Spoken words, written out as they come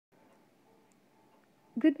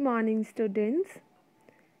Good morning, students.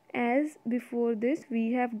 As before this,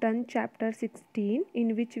 we have done chapter 16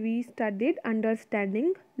 in which we studied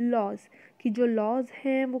understanding laws कि जो laws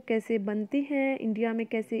हैं वो कैसे बनते हैं, इंडिया में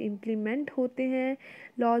कैसे implement होते हैं,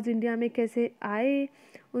 laws इंडिया में कैसे आए,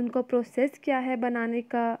 उनका प्रोसेस क्या है बनाने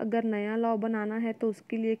का, अगर नया लॉ बनाना है तो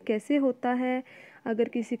उसके लिए कैसे होता है, अगर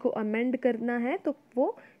किसी को अमेंड करना है तो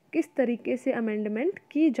वो किस तरीके से अमेंडमेंट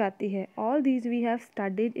की जाती है. All these we have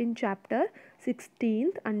studied in chapter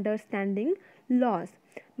 16th understanding laws.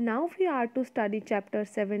 Now we are to study chapter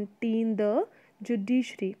 17, the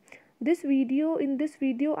judiciary. In this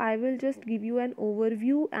video I will just give you an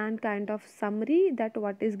overview and kind of summary that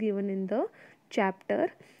what is given in the chapter,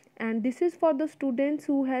 and this is for the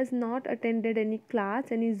students who has not attended any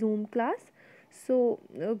class, any Zoom class. So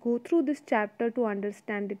go through this chapter to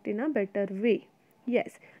understand it in a better way.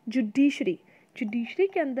 Yes, judiciary. Judiciary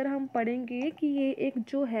के अंदर हम पढ़ेंगे कि ये एक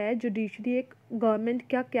जो है judiciary एक गवर्नमेंट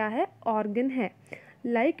का क्या है, ऑर्गन है.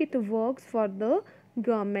 Like it works for the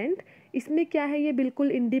government. इसमें क्या है, ये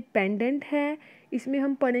बिल्कुल इंडिपेंडेंट है. इसमें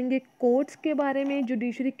हम पढ़ेंगे कोर्ट्स के बारे में.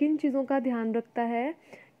 जुडिशरी किन चीज़ों का ध्यान रखता है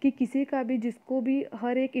कि किसी का भी, जिसको भी,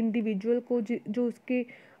 हर एक इंडिविजुअल को जो उसके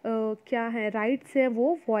क्या है राइट्स है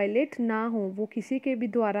वो वायलेट ना हो, वो किसी के भी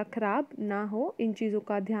द्वारा ख़राब ना हो, इन चीज़ों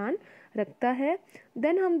का ध्यान रखता है.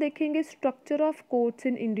 देन हम देखेंगे structure of courts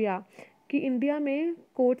in India कि इंडिया में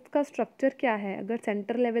कोर्ट्स का स्ट्रक्चर क्या है. अगर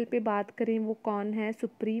सेंटर लेवल पे बात करें वो कौन है,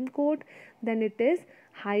 supreme court, then it is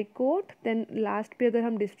high court, then last पे अगर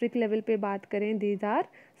हम डिस्ट्रिक्ट लेवल पे बात करें these are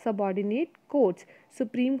subordinate courts.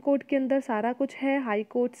 Supreme court के अंदर सारा कुछ है, हाई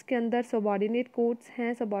कोर्ट्स के अंदर सबॉर्डिनेट कोर्ट्स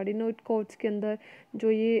हैं, सबॉर्डिनेट कोर्ट्स के अंदर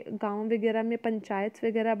जो ये गांव वगैरह में पंचायत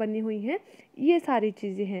वगैरह बनी हुई हैं, ये सारी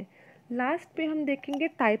चीज़ें हैं. लास्ट पे हम देखेंगे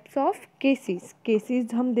टाइप्स ऑफ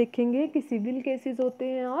केसेस हम देखेंगे कि सिविल केसेस होते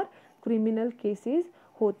हैं और क्रिमिनल केसेस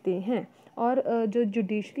होते हैं, और जो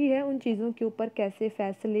जुडिशरी है उन चीज़ों के ऊपर कैसे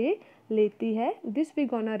फैसले लेती है. This we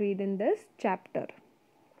gonna read in this chapter.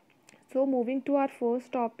 So moving to our first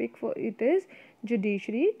topic, for it is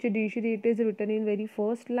judiciary. Judiciary, it is written in very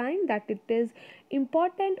first line that it is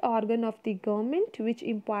important organ of the government which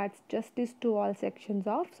imparts justice to all sections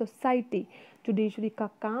of society. Judiciary का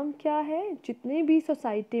काम क्या है, जितने भी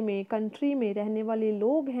society में, country में रहने वाले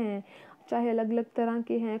लोग हैं, चाहे अलग अलग तरह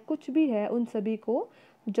के हैं, कुछ भी है, उन सभी को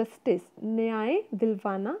जस्टिस, न्याय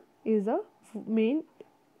दिलवाना is a main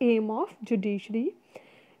M of judiciary.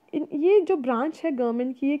 ये जो ब्रांच है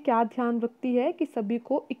गवर्नमेंट की, ये क्या ध्यान रखती है कि सभी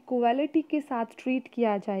को इक्वालिटी के साथ ट्रीट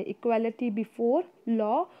किया जाए, इक्वालिटी बिफोर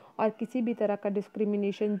लॉ, और किसी भी तरह का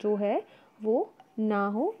डिस्क्रिमिनेशन जो है वो ना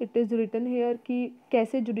हो. इट इज़ रिटन हेयर कि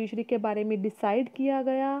कैसे जुडिशरी के बारे में डिसाइड किया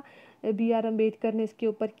गया, बी.आर. अम्बेडकर ने इसके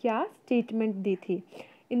ऊपर क्या स्टेटमेंट दी थी.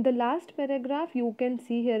 In the last paragraph you can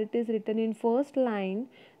see here it is written in first line,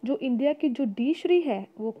 जो इंडिया की जुडिशरी है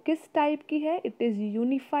वो किस टाइप की है, it is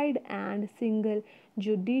unified and single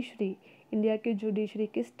judiciary. India की जुडिशरी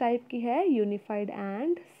किस टाइप की है, unified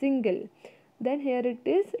and single. Then here it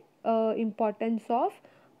is importance of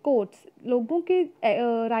courts. लोगों के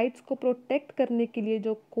राइट्स को प्रोटेक्ट करने के लिए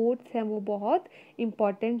जो कोर्ट्स हैं वो बहुत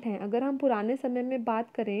इम्पॉर्टेंट हैं. अगर हम पुराने समय में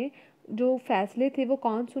बात करें, जो फैसले थे वो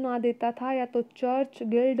कौन सुना देता था, या तो चर्च,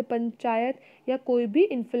 गिल्ड, पंचायत, या कोई भी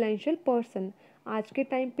इन्फ्लुएंशियल पर्सन. आज के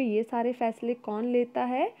टाइम पे ये सारे फैसले कौन लेता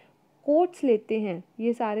है, कोर्ट्स लेते हैं.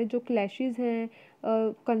 ये सारे जो क्लैशेस हैं,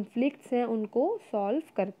 कॉन्फ्लिक्ट्स हैं, उनको सॉल्व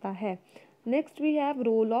करता है. Next we have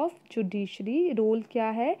role of judiciary. Role क्या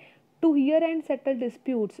है, to here and settle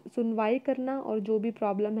disputes, सुनवाई करना और जो भी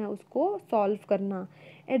प्रॉब्लम है उसको सॉल्व करना.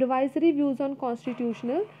 Advisory views on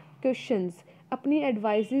constitutional questions, अपनी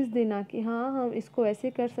एडवाइजेस देना कि हाँ हम इसको ऐसे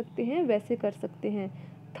कर सकते हैं, वैसे कर सकते हैं.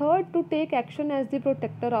 Third, to take action as the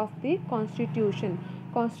protector of the constitution,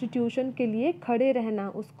 constitution के लिए खड़े रहना,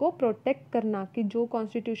 उसको प्रोटेक्ट करना कि जो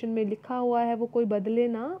कॉन्स्टिट्यूशन में लिखा हुआ है वो कोई बदले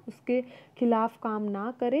ना, उसके खिलाफ काम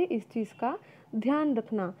ना करे, इस चीज़ का ध्यान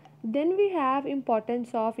रखना. Then we have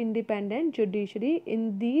importance of independent judiciary. In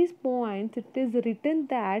these points it is written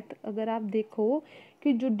that, अगर आप देखो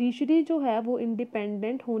कि जुडिशरी जो है वो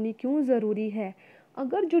इंडिपेंडेंट होनी क्यों ज़रूरी है.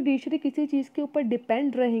 अगर जुडिशरी किसी चीज़ के ऊपर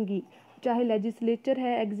डिपेंड रहेगी, चाहे लेजिस्लेचर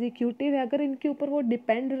है, एग्जीक्यूटिव है, अगर इनके ऊपर वो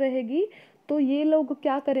डिपेंड रहेगी तो ये लोग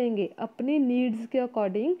क्या करेंगे, अपनी नीड्स के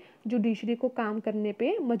अकॉर्डिंग जुडिशरी को काम करने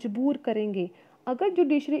पे मजबूर करेंगे. अगर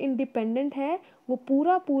जुडिशरी इंडिपेंडेंट है, वो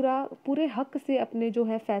पूरे हक से अपने जो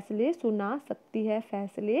है फैसले सुना सकती है,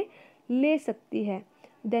 फैसले ले सकती है.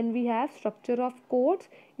 Then we have structure of courts.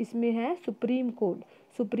 इसमें है सुप्रीम कोर्ट.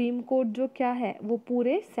 सुप्रीम कोर्ट जो क्या है वो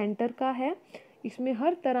पूरे सेंटर का है. इसमें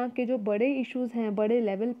हर तरह के जो बड़े इश्यूज़ हैं, बड़े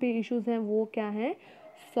लेवल पे इश्यूज़ हैं, वो क्या हैं,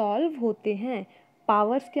 सॉल्व होते हैं.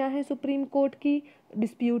 पावर्स क्या है सुप्रीम कोर्ट की,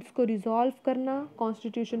 डिस्प्यूट्स को रिजॉल्व करना,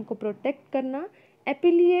 कॉन्स्टिट्यूशन को प्रोटेक्ट करना।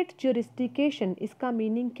 एपिलिएट ज्यूरिस्डिक्शन, इसका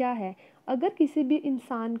मीनिंग क्या है? अगर किसी भी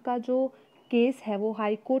इंसान का जो केस है वो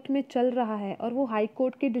हाई कोर्ट में चल रहा है और वो हाई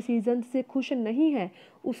कोर्ट के डिसीजन से खुश नहीं है,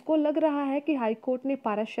 उसको लग रहा है कि हाई कोर्ट ने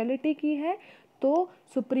पार्शियलिटी की है, तो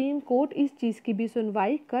सुप्रीम कोर्ट इस चीज़ की भी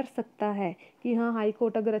सुनवाई कर सकता है कि हाँ, हाई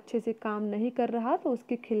कोर्ट अगर अच्छे से काम नहीं कर रहा तो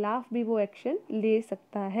उसके खिलाफ भी वो एक्शन ले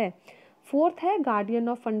सकता है। फोर्थ है गार्डियन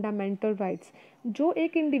ऑफ फंडामेंटल राइट्स, जो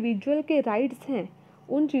एक इंडिविजुअल के राइट्स हैं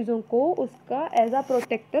उन चीज़ों को उसका एज अ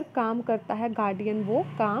प्रोटेक्टर काम करता है, गार्डियन वो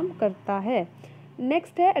काम करता है।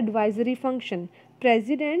 नेक्स्ट है advisory function,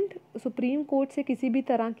 president supreme court से किसी भी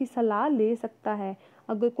तरह की सलाह ले सकता है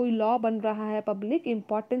अगर कोई लॉ बन रहा है पब्लिक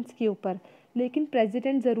इम्पोर्टेंस के ऊपर, लेकिन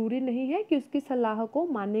प्रेसिडेंट ज़रूरी नहीं है कि उसकी सलाह को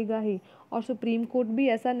मानेगा ही, और सुप्रीम कोर्ट भी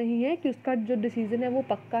ऐसा नहीं है कि उसका जो डिसीजन है वो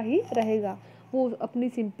पक्का ही रहेगा, वो अपनी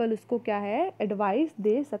सिंपल उसको क्या है एडवाइस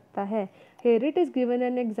दे सकता है। Here it is given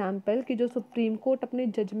an example कि जो सुप्रीम कोर्ट अपने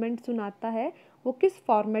जजमेंट सुनाता है वो किस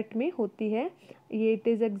फॉर्मेट में होती है। ये it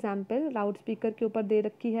is example loud speaker के ऊपर दे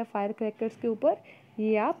रखी है, फायर क्रैकर्स के ऊपर,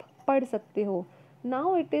 ये आप पढ़ सकते हो।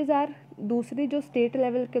 नाउ इट इज़ आर दूसरी जो स्टेट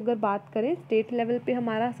लेवल की अगर बात करें, स्टेट लेवल पे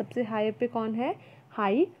हमारा सबसे हाई पे कौन है?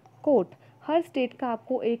 High court. हर स्टेट का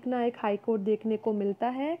आपको एक ना एक हाई कोर्ट देखने को मिलता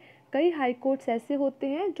है। कई हाई कोर्ट्स ऐसे होते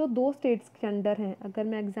हैं जो 2 स्टेट्स के अंडर हैं। अगर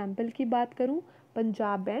मैं एग्जाम्पल की बात करूं,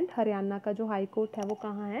 पंजाब एंड हरियाणा का जो हाई कोर्ट है वो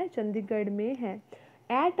कहाँ है? चंडीगढ़ में है।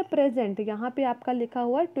 एट प्रेजेंट यहाँ पे आपका लिखा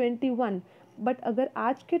हुआ 21, बट अगर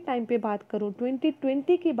आज के टाइम पे बात करूँ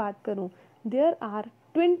 2020 की बात करूँ, there are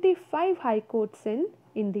 25 high courts in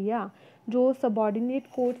India. जो सबॉर्डिनेट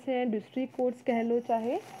कोर्ट्स हैं, डिस्ट्रिक्ट कोर्ट्स कह लो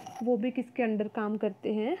चाहे, वो भी किसके अंडर काम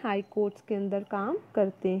करते हैं? हाई कोर्ट्स के अंदर काम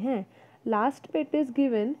करते हैं। लास्ट पे इट इज़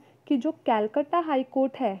गिवन कि जो कैलकाटा हाई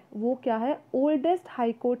कोर्ट है वो क्या है? ओल्डेस्ट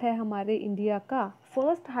हाई कोर्ट है हमारे इंडिया का,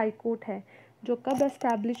 फर्स्ट हाई कोर्ट है जो कब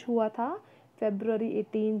एस्टैब्लिश हुआ था? फरवरी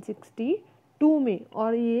 1862 में।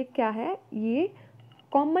 और ये क्या है? ये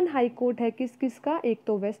कॉमन हाई कोर्ट है किस किस का? एक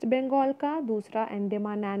तो वेस्ट बंगाल का, दूसरा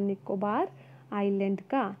अंडमान एंड निकोबार आइलैंड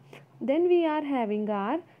का। Then we are having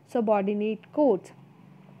are subordinate courts.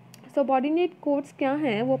 Subordinate courts क्या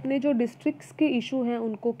हैं? वो अपने जो डिस्ट्रिक्ट्स के इशू हैं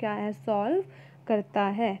उनको क्या है? सॉल्व करता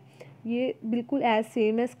है। ये बिल्कुल एज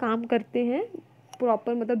सेम एज काम करते हैं,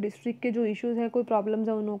 प्रॉपर मतलब डिस्ट्रिक्ट के जो इश्यूज़ हैं, कोई प्रॉब्लम्स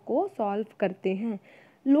हैं, उनको सॉल्व करते हैं।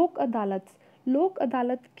 लोक अदालत, लोक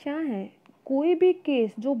अदालत क्या है? कोई भी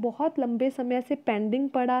केस जो बहुत लंबे समय से पेंडिंग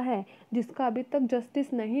पड़ा है, जिसका अभी तक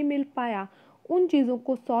जस्टिस नहीं मिल पाया, उन चीज़ों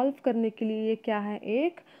को सॉल्व करने के लिए ये क्या है?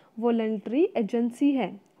 एक वॉलंटरी एजेंसी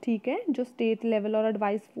है, ठीक है, जो स्टेट लेवल और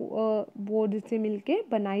एडवाइस बोर्ड से मिलके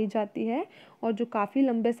बनाई जाती है और जो काफ़ी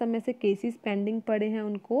लंबे समय से केसेस पेंडिंग पड़े हैं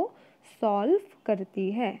उनको सॉल्व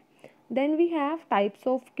करती है। Then we have types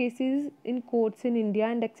of cases in courts in India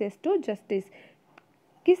and access to justice.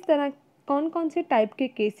 किस तरह कौन कौन से टाइप के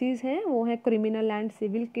केसेस हैं? वो हैं क्रिमिनल एंड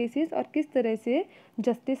सिविल केसेस, और किस तरह से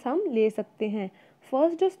जस्टिस हम ले सकते हैं।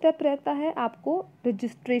 फर्स्ट जो स्टेप रहता है, आपको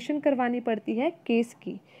रजिस्ट्रेशन करवानी पड़ती है केस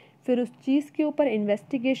की, फिर उस चीज़ के ऊपर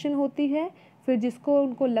इन्वेस्टिगेशन होती है, फिर जिसको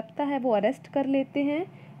उनको लगता है वो अरेस्ट कर लेते हैं,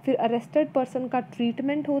 फिर अरेस्टेड पर्सन का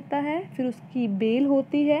ट्रीटमेंट होता है, फिर उसकी बेल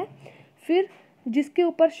होती है, फिर जिसके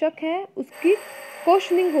ऊपर शक है उसकी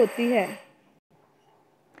क्वेश्चनिंग होती है।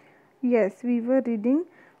 Yes, we were reading.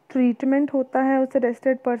 Treatment होता है, उस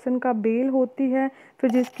अरेस्टेड पर्सन का बेल होती है, फिर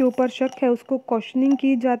जिसके ऊपर शक है उसको क्वेश्चनिंग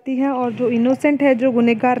की जाती है, और जो इनोसेंट है, जो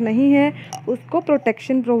गुनहगार नहीं है, उसको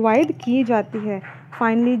प्रोटेक्शन प्रोवाइड की जाती है।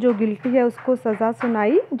 फाइनली जो गिल्टी है उसको सज़ा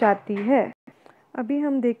सुनाई जाती है। अभी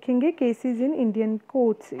हम देखेंगे cases in Indian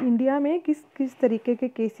courts. India में किस किस तरीके के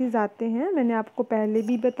केसेस आते हैं, मैंने आपको पहले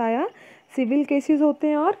भी बताया। सिविल केसेस होते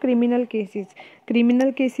हैं और क्रिमिनल केसेस।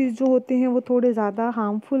 क्रिमिनल केसेस जो होते हैं वो थोड़े ज़्यादा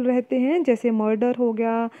हार्मफुल रहते हैं, जैसे मर्डर हो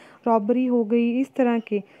गया, रॉबरी हो गई, इस तरह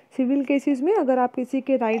के। सिविल केसेस में अगर आप किसी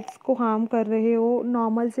के राइट्स को हार्म कर रहे हो,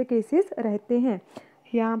 नॉर्मल से केसेस रहते हैं।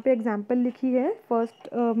 यहाँ पे एग्जांपल लिखी है फर्स्ट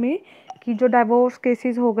में कि जो डाइवोर्स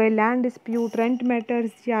केसेस हो गए, लैंड डिस्प्यूट, रेंट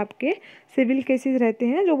मैटर्स, ये आपके सिविल केसेस रहते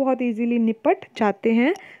हैं जो बहुत इजीली निपट जाते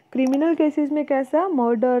हैं। क्रिमिनल केसेस में कैसा?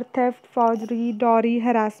 मर्डर, थेफ्ट, फॉर्जरी, डॉरी,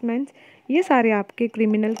 हरासमेंट्स, ये सारे आपके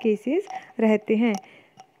क्रिमिनल केसेस रहते हैं।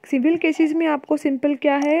 सिविल केसेस में आपको सिंपल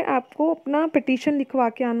क्या है, आपको अपना पिटीशन लिखवा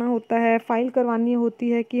के आना होता है, फाइल करवानी होती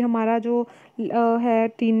है कि हमारा जो है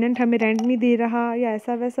टेनेंट हमें रेंट नहीं दे रहा, या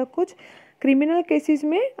ऐसा वैसा कुछ। क्रिमिनल केसेस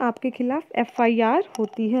में आपके खिलाफ एफआईआर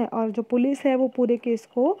होती है, और जो पुलिस है वो पूरे केस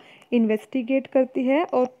को इन्वेस्टिगेट करती है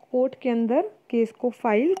और कोर्ट के अंदर केस को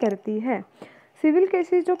फाइल करती है। सिविल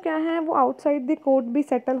केसेस जो क्या हैं वो आउटसाइड द कोर्ट भी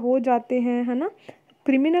सेटल हो जाते हैं, है ना।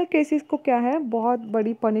 क्रिमिनल केसेस को क्या है, बहुत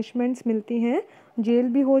बड़ी पनिशमेंट्स मिलती हैं, जेल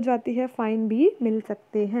भी हो जाती है, फाइन भी मिल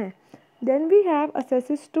सकते हैं। Then we have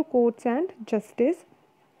assesses to courts and justice.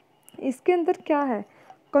 इसके अंदर क्या है,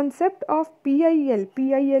 concept of PIL।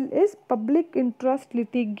 PIL is public interest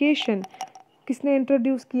litigation. किसने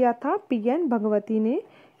इंट्रोड्यूस किया था, PN भगवती ने।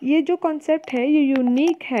 ये जो कॉन्सेप्ट है ये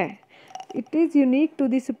यूनिक है, it is unique to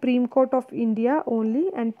the Supreme Court of India only,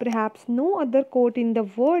 and perhaps no other court in the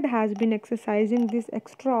world has been exercising this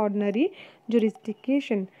extraordinary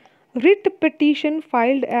jurisdiction. Writ petition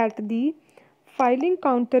filed at the filing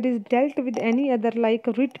counter is dealt with any other like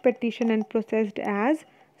writ petition and processed as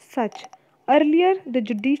such. Earlier, the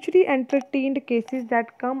judiciary entertained cases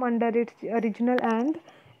that come under its original and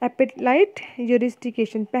एपेलाइट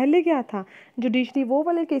jurisdiction। पहले क्या था, judiciary वो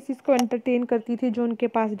वाले cases को entertain करती थी जो उनके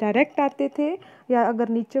पास डायरेक्ट आते थे, या अगर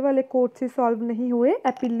नीचे वाले कोर्ट से सॉल्व नहीं हुए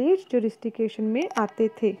एपिलेट jurisdiction में आते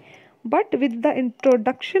थे। But with the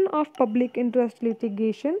introduction of public interest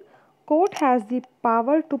litigation, court has the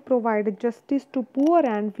power to provide justice to poor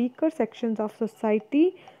and weaker sections of society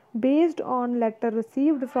based on letter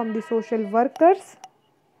received from the social workers,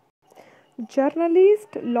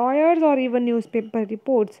 journalist, lawyers और even newspaper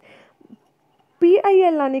reports.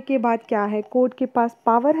 PIL लाने के बाद क्या है, court के पास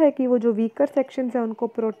power है कि वो जो वीकर सेक्शंस हैं उनको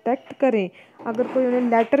प्रोटेक्ट करें। अगर कोई उन्हें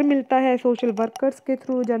लेटर मिलता है सोशल वर्कर्स के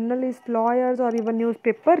थ्रू, जर्नलिस्ट, लॉयर्स और इवन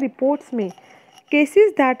न्यूज़पेपर रिपोर्ट्स में, cases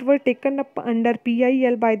that were taken up under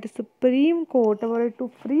PIL by the Supreme Court were to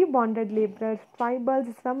free bonded laborers, tribals,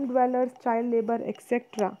 slum dwellers, child labor,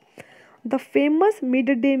 etc. The famous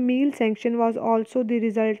mid-day meal sanction was also the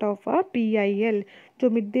result of a PIL। जो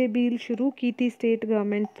mid day meal शुरू की थी state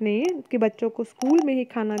government ने कि बच्चों को school में ही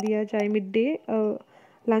खाना दिया जाए, mid day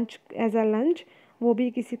lunch as a lunch, वो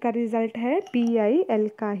भी किसी का रिजल्ट है, PIL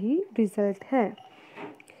का ही रिजल्ट है।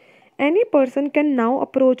 Any person can now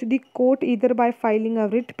approach the court either by filing a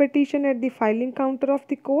writ petition at the filing counter of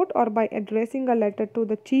the court or by addressing a letter to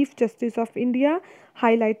the Chief Justice of India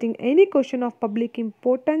highlighting any question of public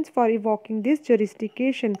importance for evoking this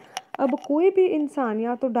jurisdiction। अब कोई भी इंसान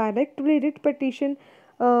या तो directly writ petition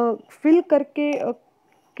fill करके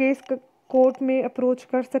case court में approach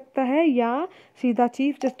कर सकता है, या सीधा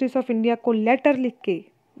चीफ जस्टिस ऑफ इंडिया को लेटर लिख के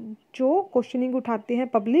जो क्वेश्चनिंग उठाते हैं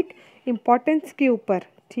पब्लिक इम्पोर्टेंस के ऊपर,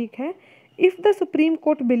 ठीक है। If the supreme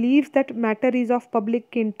court believes that matter is of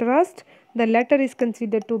public interest, the letter is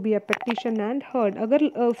considered to be a petition and heard. अगर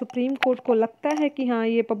सुप्रीम कोर्ट को लगता है कि हाँ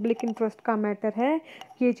ये पब्लिक इंटरेस्ट का मैटर है,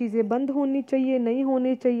 ये चीज़ें बंद होनी चाहिए, नहीं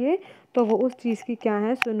होनी चाहिए, तो वो उस चीज़ की क्या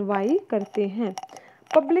है, सुनवाई करते हैं।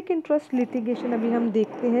 पब्लिक इंटरेस्ट लिटिगेशन अभी हम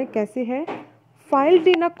देखते हैं कैसे है। Filed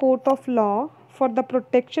in a court of law for the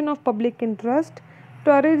protection of public interest,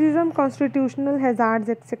 terrorism, constitutional hazards,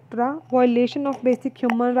 etc., violation of basic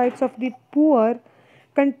human rights of the poor,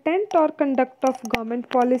 content or conduct of government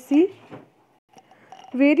policy,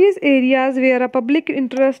 various areas where a public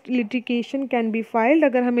interest litigation can be filed।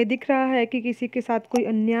 अगर हमें दिख रहा है कि किसी के साथ कोई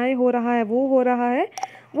अन्याय हो रहा है, वो हो रहा है,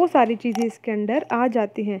 वो सारी चीज़ें इसके अंदर आ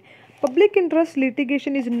जाती हैं। Public interest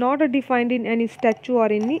litigation is not defined in any statute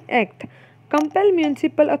or any act. Compel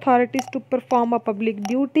municipal authorities to perform a public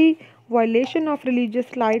duty, violation of religious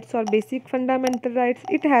rights or basic fundamental rights.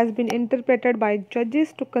 It has been interpreted by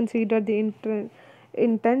judges to consider the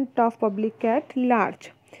intent of public at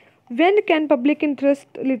large. When can public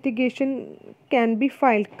interest litigation can be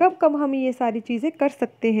filed? कब कब हम ये सारी चीज़ें कर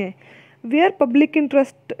सकते हैं? Where public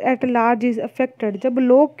interest at large is affected, जब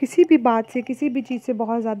लोग किसी भी बात से, किसी भी चीज़ से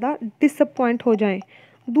बहुत ज़्यादा डिसअपॉइंट हो जाएं।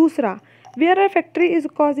 दूसरा, where a factory is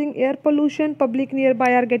causing air pollution, public nearby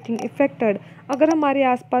are getting affected। अगर हमारे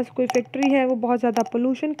आसपास कोई फैक्ट्री है वो बहुत ज़्यादा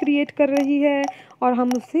पोल्यूशन क्रिएट कर रही है और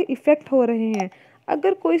हम उससे इफ़ेक्ट हो रहे हैं।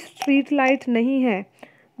 अगर कोई स्ट्रीट लाइट नहीं है।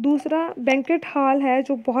 दूसरा, बैंकेट हॉल है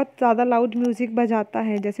जो बहुत ज़्यादा लाउड म्यूज़िक बजाता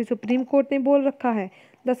है, जैसे सुप्रीम कोर्ट ने बोल रखा है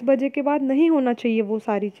 10 बजे के बाद नहीं होना चाहिए वो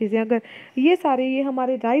सारी चीज़ें। अगर ये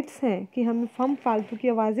हमारे राइट्स हैं कि हम फालतू की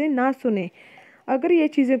आवाज़ें ना सुने। अगर ये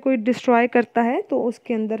चीज़ें कोई डिस्ट्रॉय करता है तो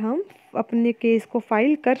उसके अंदर हम अपने केस को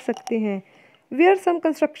फाइल कर सकते हैं। Where some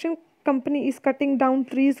construction company is cutting down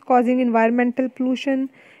trees causing environmental pollution,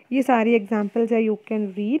 ये सारी एग्जांपल्स है, you can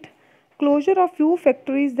read. Closure of few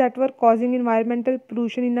factories that were causing environmental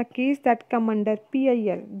pollution in a case that come under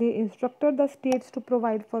PIL. They instructed the states to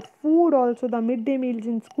provide for food, also the midday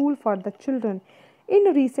meals in school for the children.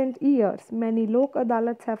 In recent years, many Lok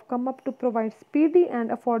Adalats have come up to provide speedy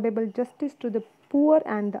and affordable justice to the poor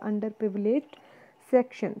and the underprivileged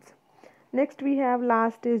sections. Next we have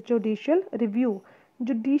last is judicial review.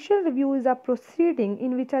 Judicial review is a proceeding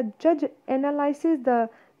in which a judge analyzes the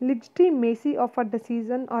legitimacy of a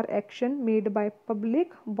decision or action made by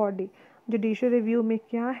public body। Judicial review में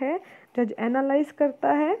क्या है, जज analyse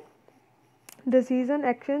करता है decision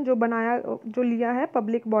action जो लिया है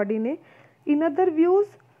public body ने। In other views,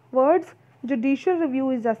 Words: judicial review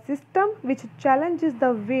is a system which challenges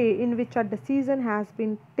the way in which a decision has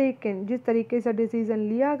been taken. जिस तरीके से डिसीजन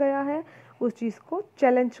लिया गया है उस चीज़ को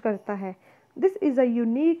चैलेंज करता है. This is a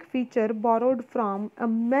unique feature borrowed from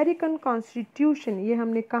American constitution. ये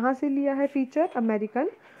हमने कहाँ से लिया है फीचर? अमेरिकन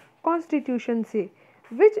कॉन्स्टिट्यूशन से.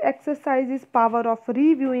 विच exercise power of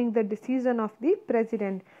reviewing the decision of the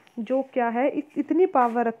president. जो क्या है, इतनी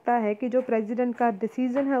पावर रखता है कि जो प्रेजिडेंट का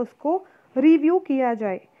डिसीजन है उसको रिव्यू किया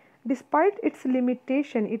जाए. Despite it's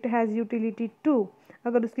limitation it has utility to.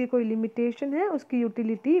 अगर उसकी कोई लिमिटेशन है उसकी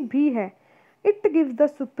यूटिलिटी भी है. It gives the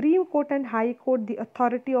Supreme Court and High Court the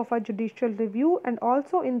authority of a judicial review and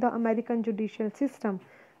also in the American judicial system.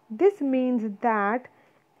 This means that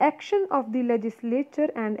action of the legislature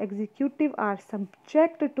and executive are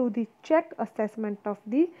subject to the check assessment of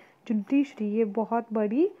the judiciary. ये बहुत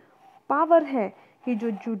बड़ी power है कि जो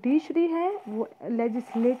judiciary है वो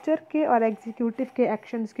legislature के और एग्जीक्यूटिव के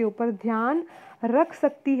एक्शंस के ऊपर ध्यान रख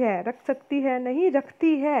सकती है नहीं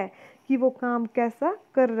रखती है कि वो काम कैसा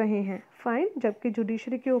कर रहे हैं. फाइन. जबकि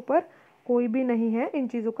जुडिशरी के ऊपर कोई भी नहीं है इन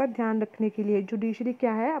चीज़ों का ध्यान रखने के लिए. जुडिशरी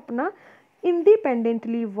क्या है, अपना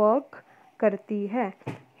इंडिपेंडेंटली वर्क करती है.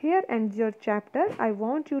 Here ends your chapter. I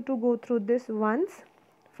want you to go through this once.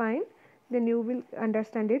 Fine. Then you will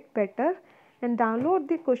understand it better and download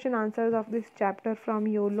the question answers of this chapter from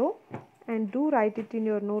YOLO and do write it in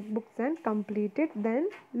your notebooks and complete it, then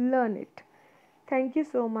learn it. Thank you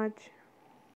so much.